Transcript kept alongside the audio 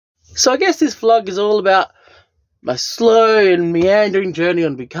So I guess this vlog is all about my slow and meandering journey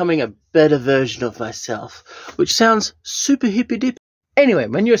on becoming a better version of myself, which sounds super hippy dippy. Anyway,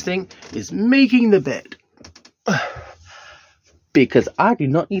 my newest thing is making the bed. Because I do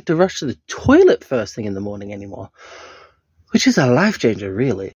not need to rush to the toilet first thing in the morning anymore. Which is a life changer,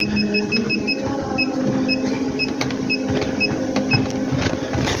 really.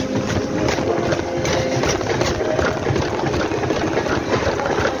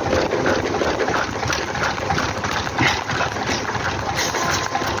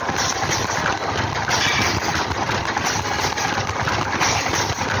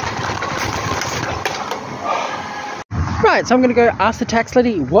 Right, so I'm going to go ask the tax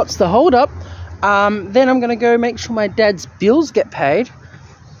lady what's the hold up. Then I'm going to go make sure my dad's bills get paid,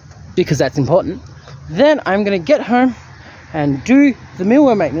 because that's important. Then I'm going to get home and do the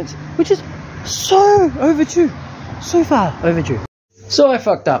mealworm maintenance, which is so overdue. So far overdue. So I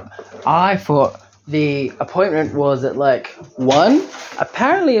fucked up. I thought the appointment was at like 1.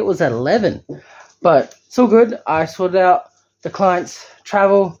 Apparently it was at 11. But it's all good. I sorted out the client's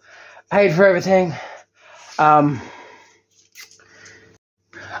travel, paid for everything.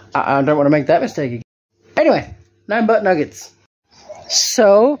 I don't want to make that mistake again. Anyway, 9 butt nuggets.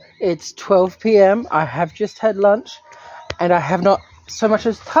 So, it's 12 PM. I have just had lunch, and I have not so much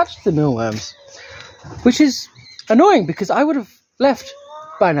as touched the mealworms, which is annoying because I would have left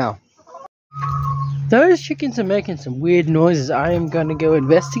by now. Those chickens are making some weird noises. I am going to go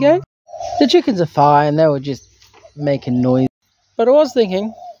investigate. The chickens are fine. They were just making noise. But I was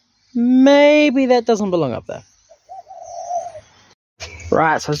thinking, maybe that doesn't belong up there.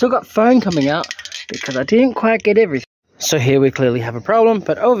 Right, so I still got foam coming out because I didn't quite get everything. So here we clearly have a problem,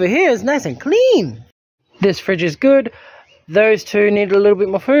 but over here is nice and clean. This fridge is good. Those two need a little bit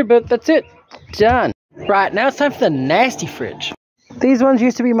more food, but that's it. Done. Right, now it's time for the nasty fridge. These ones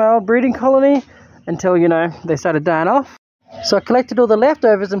used to be my old breeding colony until, you know, they started dying off. So I collected all the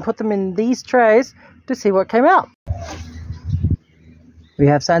leftovers and put them in these trays to see what came out. We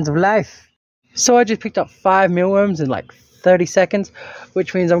have signs of life. So I just picked up 5 mealworms in like 30 seconds,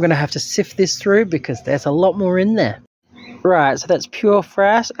 which means I'm going to have to sift this through because there's a lot more in there. Right, so that's pure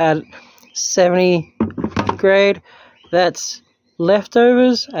frass at 70 grade. That's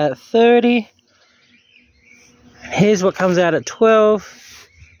leftovers at 30. Here's what comes out at 12.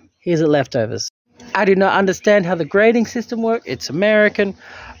 Here's the leftovers. I do not understand how the grading system works. It's American.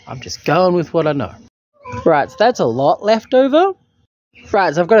 I'm just going with what I know. Right, so that's a lot left over.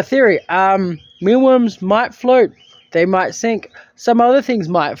 Right, so I've got a theory. Mealworms might float. They might sink. Some other things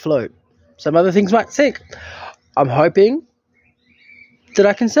might float. Some other things might sink. I'm hoping that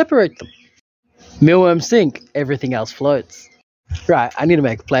I can separate them. Mealworms sink. Everything else floats. Right, I need to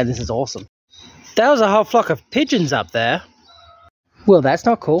make a plan. This is awesome. There was a whole flock of pigeons up there. Well, that's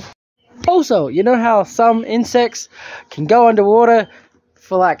not cool. Also, you know how some insects can go underwater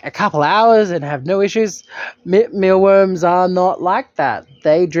for like a couple hours and have no issues? Mealworms are not like that.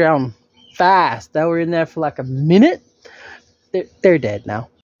 They drown fast. They were in there for like a minute. They're dead now.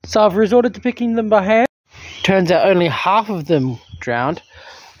 So I've resorted to picking them by hand. Turns out only half of them drowned.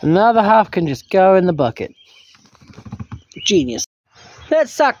 Another half can just go in the bucket. Genius. That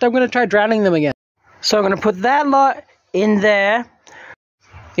sucked. I'm going to try drowning them again. So I'm going to put that lot in there.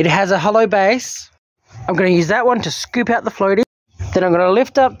 It has a hollow base. I'm going to use that one to scoop out the floaties. Then I'm going to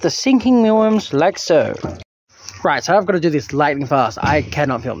lift up the sinking mealworms like so. Right, so I've got to do this lightning fast. I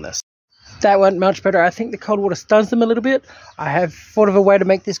cannot film this. That went much better. I think the cold water stuns them a little bit. I have thought of a way to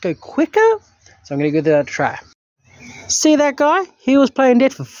make this go quicker, so I'm going to give that a try. See that guy? He was playing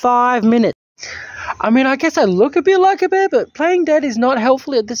dead for 5 minutes. I mean, I guess I look a bit like a bear, but playing dead is not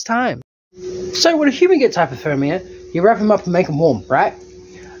helpful at this time. So when a human gets hypothermia, you wrap him up and make him warm, right?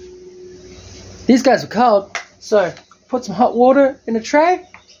 These guys are cold, so put some hot water in a tray,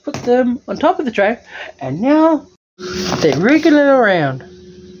 put them on top of the tray, and now they're wriggling around.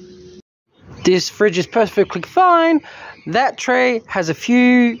 This fridge is perfectly fine. That tray has a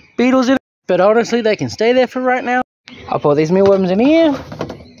few beetles in it, but honestly, they can stay there for right now. I'll pour these mealworms in here.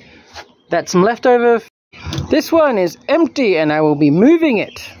 That's some leftover. This one is empty, and I will be moving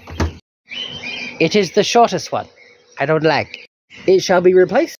it. It is the shortest one. I don't like it. It shall be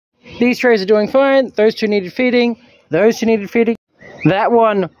replaced. These trays are doing fine. Those two needed feeding. Those two needed feeding. That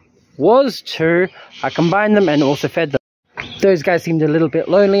one was 2. I combined them and also fed them. Those guys seemed a little bit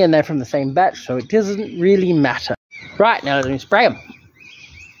lonely and they're from the same batch, so it doesn't really matter. Right, now let me spray them.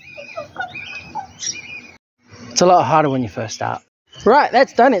 It's a lot harder when you first start. Right,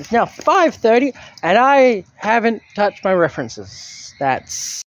 that's done. It's now 5:30 and I haven't touched my references.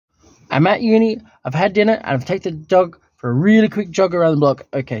 I'm at uni, I've had dinner, and I've taken the dog for a really quick jog around the block.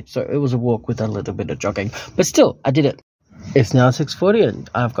 Okay, so it was a walk with a little bit of jogging, but still, I did it. It's now 6:40 and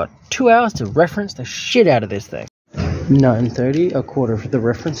I've got 2 hours to reference the shit out of this thing. 9:30, a quarter of the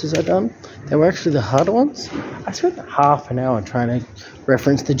references are done. They were actually the harder ones. I spent half an hour trying to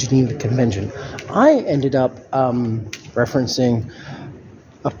reference the Geneva Convention. I ended up referencing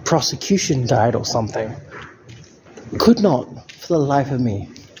a prosecution guide or something. Could not, for the life of me,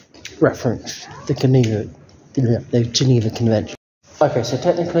 reference the Geneva Convention. Okay, so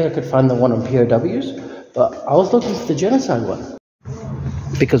technically I could find the one on POWs, but I was looking for the genocide one.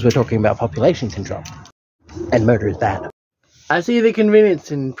 Because we're talking about population control. And murder is bad. I see the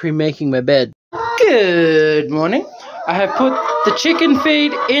convenience in pre-making my bed. Good morning. I have put the chicken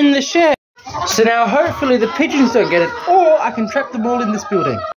feed in the shed. So now hopefully the pigeons don't get it, or I can trap them all in this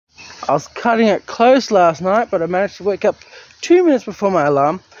building. I was cutting it close last night, but I managed to wake up 2 minutes before my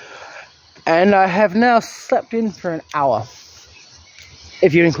alarm. And I have now slept in for an hour.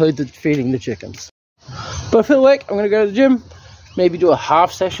 If you include the feeding the chickens. But I feel awake, I'm going to go to the gym. Maybe do a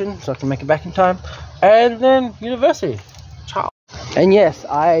half session so I can make it back in time. And then university. Ciao. And yes,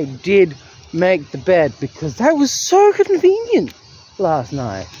 I did make the bed because that was so convenient last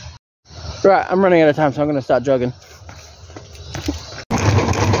night. Right, I'm running out of time, so I'm going to start jogging.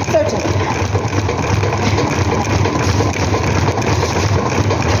 13.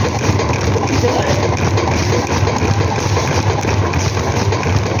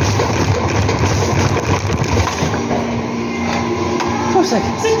 4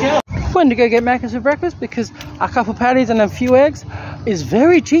 seconds. Went to go get Macca's for breakfast because a couple patties and a few eggs is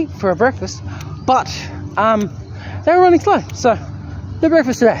very cheap for a breakfast, but they were running slow, so no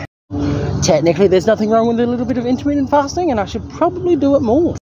breakfast today. Technically there's nothing wrong with a little bit of intermittent fasting, and I should probably do it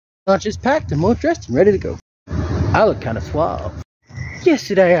more. Not just packed and more dressed and ready to go. I look kind of suave.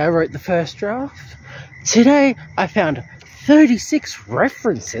 Yesterday I wrote the first draft. Today I found 36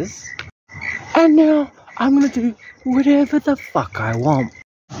 references, and now I'm gonna do whatever the fuck I want.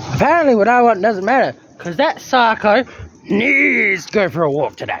 Apparently what I want doesn't matter, because that psycho needs to go for a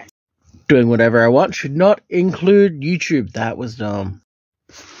walk today. Doing whatever I want should not include YouTube. That was dumb.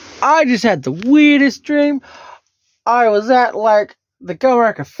 I just had the weirdest dream. I was at like the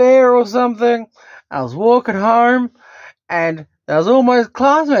Gumrack Fair or something. I was walking home and there was all my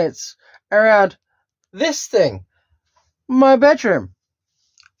classmates around this thing, my bedroom.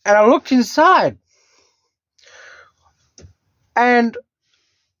 And I looked inside and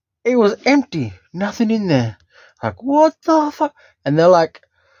it was empty, nothing in there. Like, what the fuck? And they're like,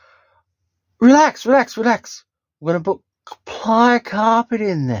 relax, relax, relax. We're going to put ply carpet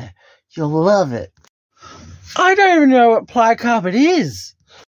in there. You'll love it. I don't even know what ply carpet is.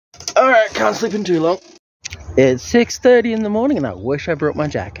 Alright, can't sleep in too long. It's 6:30 in the morning and I wish I brought my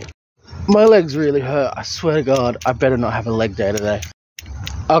jacket. My legs really hurt. I swear to God, I better not have a leg day today.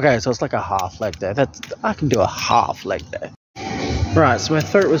 Okay, so it's like a half leg day. I can do a half leg day. Right, so my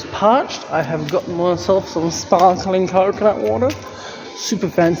throat was parched. I have gotten myself some sparkling coconut water. Super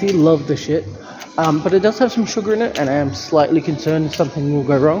fancy, love the shit. But it does have some sugar in it, and I am slightly concerned if something will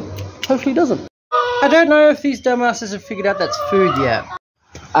go wrong. Hopefully it doesn't. I don't know if these dumbasses have figured out that's food yet.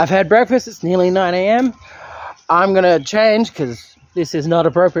 I've had breakfast, it's nearly 9 AM. I'm gonna change, because this is not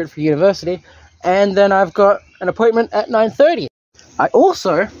appropriate for university. And then I've got an appointment at 9:30. I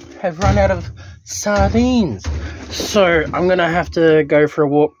also have run out of sardines. So I'm going to have to go for a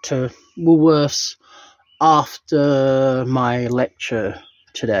walk to Woolworths after my lecture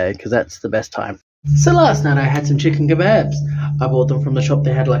today, because that's the best time. So last night I had some chicken kebabs. I bought them from the shop.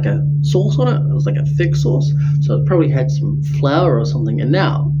 They had like a sauce on it. It was like a thick sauce. So it probably had some flour or something. And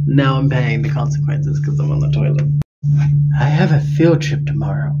now I'm paying the consequences because I'm on the toilet. I have a field trip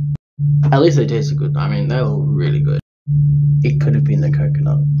tomorrow. At least they tasted good. I mean, they were really good. It could have been the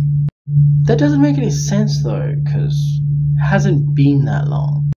coconut. That doesn't make any sense though, because it hasn't been that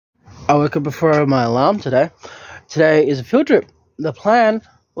long. I woke up before my alarm today. Today is a field trip. The plan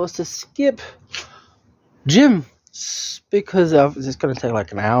was to skip gym because it's going to take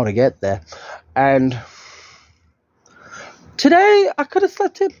like an hour to get there. And today I could have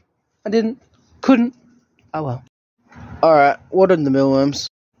slept in. I didn't. Couldn't. Oh well. Alright, what are the mealworms?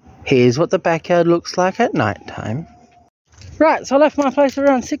 Here's what the backyard looks like at night time. Right, so I left my place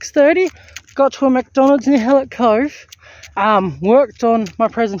around 6:30, got to a McDonald's near Hellett Cove, worked on my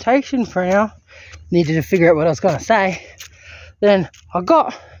presentation for an hour, needed to figure out what I was going to say. Then I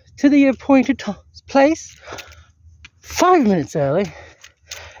got to the appointed place 5 minutes early.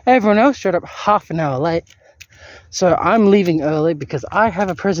 Everyone else showed up half an hour late. So I'm leaving early because I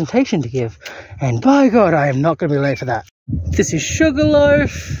have a presentation to give, and by God, I am not going to be late for that. This is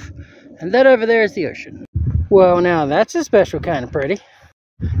Sugarloaf, and that over there is the ocean. Well, now that's a special kind of pretty.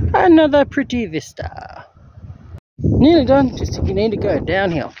 Another pretty vista. Nearly done, just you need to go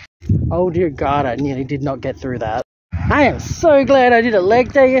downhill. Oh dear God, I nearly did not get through that. I am so glad I did a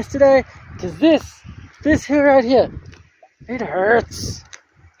leg day yesterday, because this hill right here, it hurts.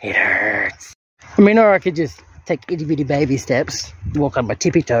 It hurts. I mean, or I could just take itty bitty baby steps, walk on my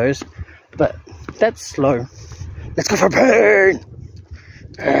tippy toes, but that's slow. Let's go for pain.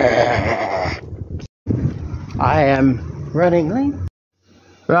 I am running late.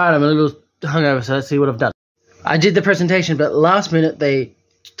 Right, I'm a little hungover, so let's see what I've done. I did the presentation, but last minute they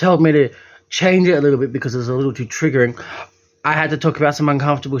told me to change it a little bit because it was a little too triggering. I had to talk about some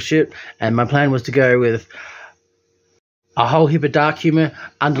uncomfortable shit, and my plan was to go with a whole heap of dark humor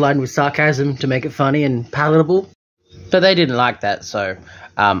underlined with sarcasm to make it funny and palatable. But they didn't like that, so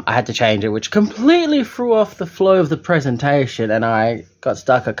I had to change it, which completely threw off the flow of the presentation, and I got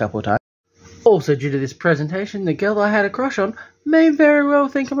stuck a couple of times. Also, due to this presentation, the girl I had a crush on may very well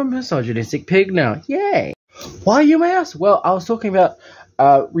think I'm a misogynistic pig now. Yay! Why, you may ask? Well, I was talking about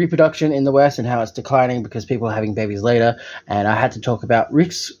reproduction in the West and how it's declining because people are having babies later, and I had to talk about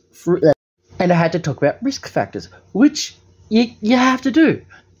risk factors, which you have to do.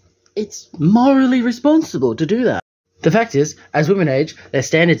 It's morally responsible to do that. The fact is, as women age, their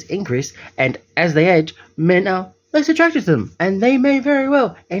standards increase, and as they age, men are less attracted to them, and they may very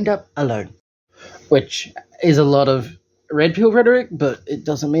well end up alone. Which is a lot of red pill rhetoric, but it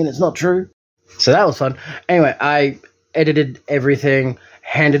doesn't mean it's not true. So that was fun. Anyway, I edited everything,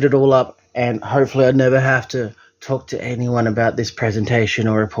 handed it all up, and hopefully I'd never have to talk to anyone about this presentation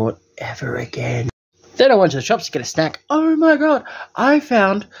or report ever again. Then I went to the shops to get a snack. Oh my God, I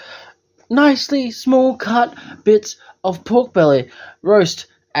found nicely small cut bits of pork belly roast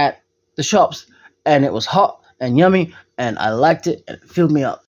at the shops, and it was hot and yummy, and I liked it, and it filled me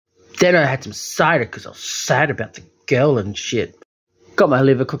up. Then I had some cider because I was sad about the girl and shit. Got my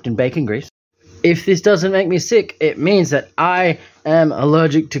liver cooked in bacon grease. If this doesn't make me sick, it means that I am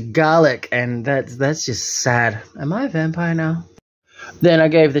allergic to garlic, and that's just sad. Am I a vampire now? Then I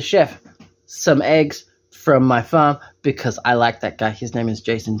gave the chef some eggs from my farm because I like that guy. His name is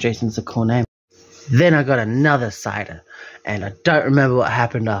Jason. Jason's a cool name. Then I got another cider, and I don't remember what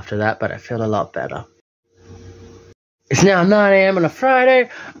happened after that, but I feel a lot better. It's now 9 AM on a Friday.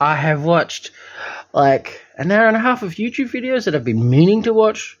 I have watched like an hour and a half of YouTube videos that I've been meaning to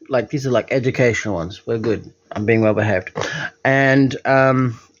watch. Like, these are like educational ones. We're good. I'm being well behaved. And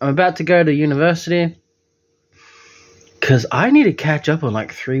I'm about to go to university because I need to catch up on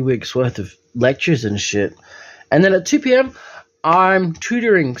like 3 weeks worth of lectures and shit. And then at 2 PM, I'm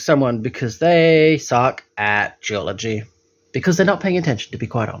tutoring someone because they suck at geology. Because they're not paying attention, to be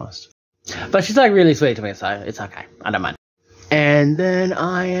quite honest. But she's like really sweet to me, so it's okay. I don't mind. And then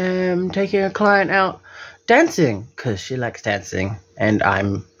I am taking a client out dancing because she likes dancing and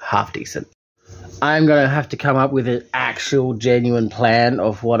I'm half decent. I'm going to have to come up with an actual genuine plan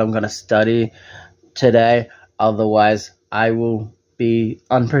of what I'm going to study today. Otherwise, I will be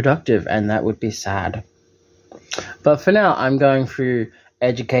unproductive and that would be sad. But for now, I'm going through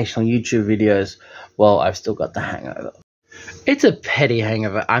educational YouTube videos while I've still got the hangover. It's a petty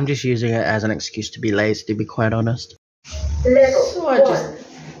hangover. I'm just using it as an excuse to be lazy, to be quite honest.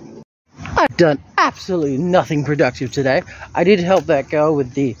 I've done absolutely nothing productive today. I did help that girl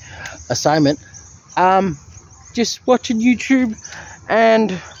with the assignment. Just watching YouTube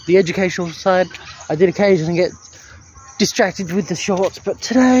and the educational side. I did occasionally get distracted with the shorts, but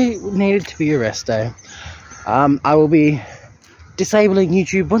today needed to be a rest day. I will be disabling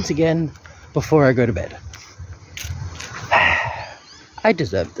YouTube once again before I go to bed. I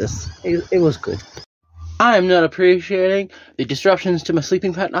deserved this. It was good. I am not appreciating the disruptions to my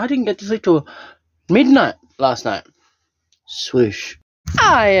sleeping pattern. I didn't get to sleep till midnight last night. Swoosh.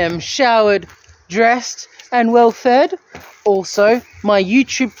 I am showered, dressed, and well fed. Also, my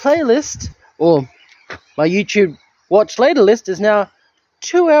YouTube playlist, or my YouTube watch later list, is now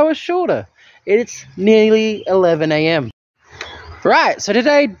 2 hours shorter. It's nearly 11 AM. Right, so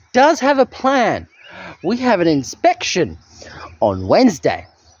today does have a plan. We have an inspection on Wednesday,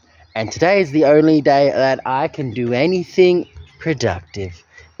 and today is the only day that I can do anything productive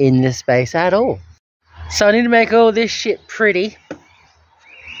in this space at all. So I need to make all this shit pretty.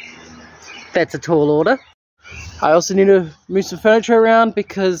 That's a tall order. I also need to move some furniture around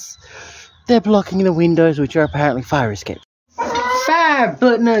because they're blocking the windows, which are apparently fire escapes. 5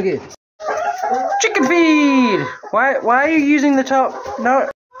 butt nuggets. Chicken feed. Why are you using the top? No,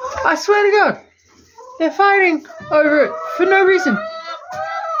 I swear to God. They're fighting over it for no reason.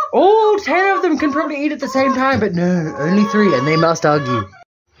 All 10 of them can probably eat at the same time, but no, only 3, and they must argue.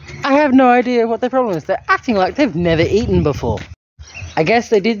 I have no idea what their problem is. They're acting like they've never eaten before. I guess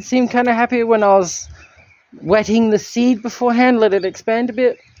they did seem kind of happy when I was wetting the seed beforehand, let it expand a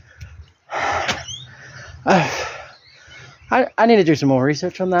bit. I need to do some more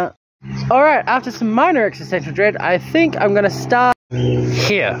research on that. Alright, after some minor existential dread, I think I'm going to start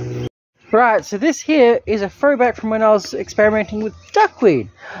here. Right, so this here is a throwback from when I was experimenting with duckweed.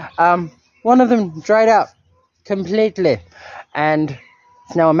 One of them dried out completely, and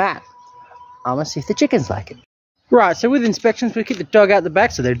it's now a mat. I'm going to see if the chickens like it. Right, so with inspections, we keep the dog out the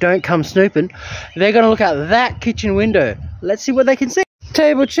back so they don't come snooping. They're going to look out that kitchen window. Let's see what they can see.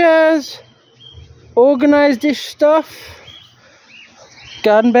 Table, chairs, organised dish stuff,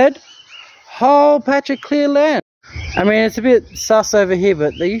 garden bed, whole patch of clear land. I mean, it's a bit sus over here,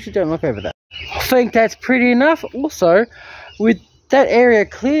 but they usually don't look over that. I think that's pretty enough. Also, with that area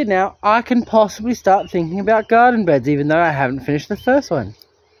clear now, I can possibly start thinking about garden beds, even though I haven't finished the first one.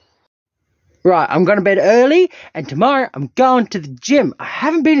 Right, I'm going to bed early, and tomorrow I'm going to the gym. I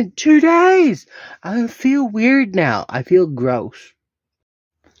haven't been in 2 days. I feel weird now. I feel gross.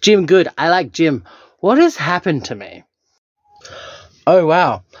 Gym good. I like gym. What has happened to me? Oh,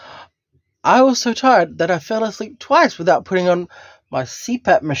 wow. I was so tired that I fell asleep twice without putting on my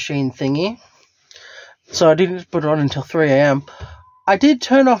CPAP machine thingy. So I didn't put it on until 3 AM. I did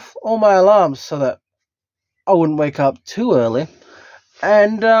turn off all my alarms so that I wouldn't wake up too early.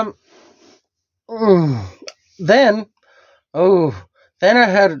 And, then I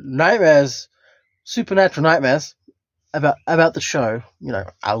had nightmares, supernatural nightmares about the show. You know,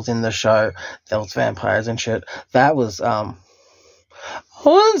 I was in the show. There was vampires and shit. That was I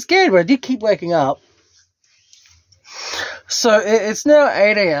wasn't scared, but I did keep waking up. So it's now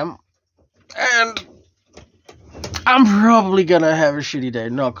 8 AM, and I'm probably gonna have a shitty day.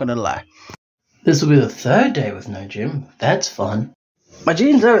 Not gonna lie. This will be the 3rd day with no gym. That's fun. My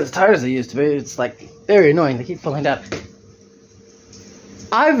jeans aren't as tight as they used to be. It's like very annoying. They keep falling down.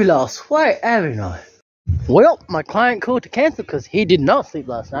 I've lost weight, haven't I? Well, my client called to cancel because he did not sleep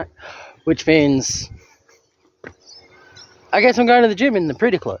last night, which means I guess I'm going to the gym in the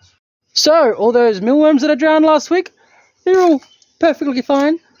pretty clothes. So, all those mealworms that I drowned last week, they're all perfectly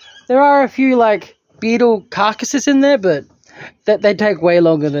fine. There are a few, like, beetle carcasses in there, but they take way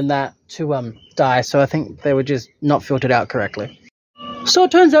longer than that to die, so I think they were just not filtered out correctly. So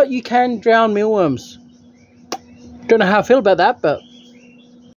it turns out you can drown mealworms. Don't know how I feel about that, but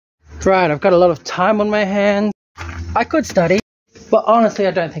right, I've got a lot of time on my hands. I could study, but honestly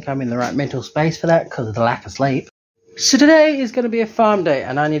I don't think I'm in the right mental space for that because of the lack of sleep. So today is going to be a farm day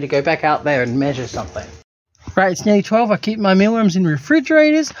and I need to go back out there and measure something. Right, it's nearly 12. I keep my mealworms in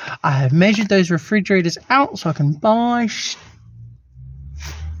refrigerators. I have measured those refrigerators out so I can buy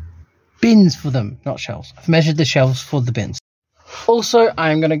bins for them, not shelves. I've measured the shelves for the bins. Also,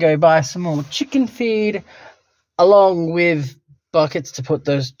 I'm going to go buy some more chicken feed along with buckets to put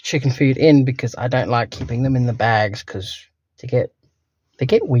those chicken feed in because I don't like keeping them in the bags because they get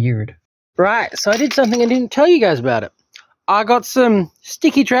weird. Right, so I did something and didn't tell you guys about it. I got some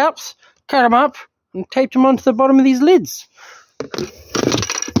sticky traps, cut them up, and taped them onto the bottom of these lids.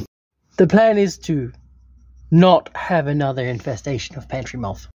 The plan is to not have another infestation of pantry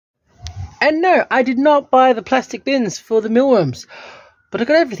moth. And no, I did not buy the plastic bins for the mealworms, but I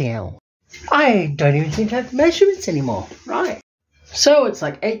got everything else. I don't even seem to have measurements anymore. Right. So it's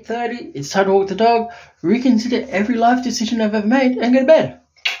like 8:30, it's time to walk the dog, reconsider every life decision I've ever made, and go to bed.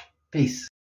 Peace.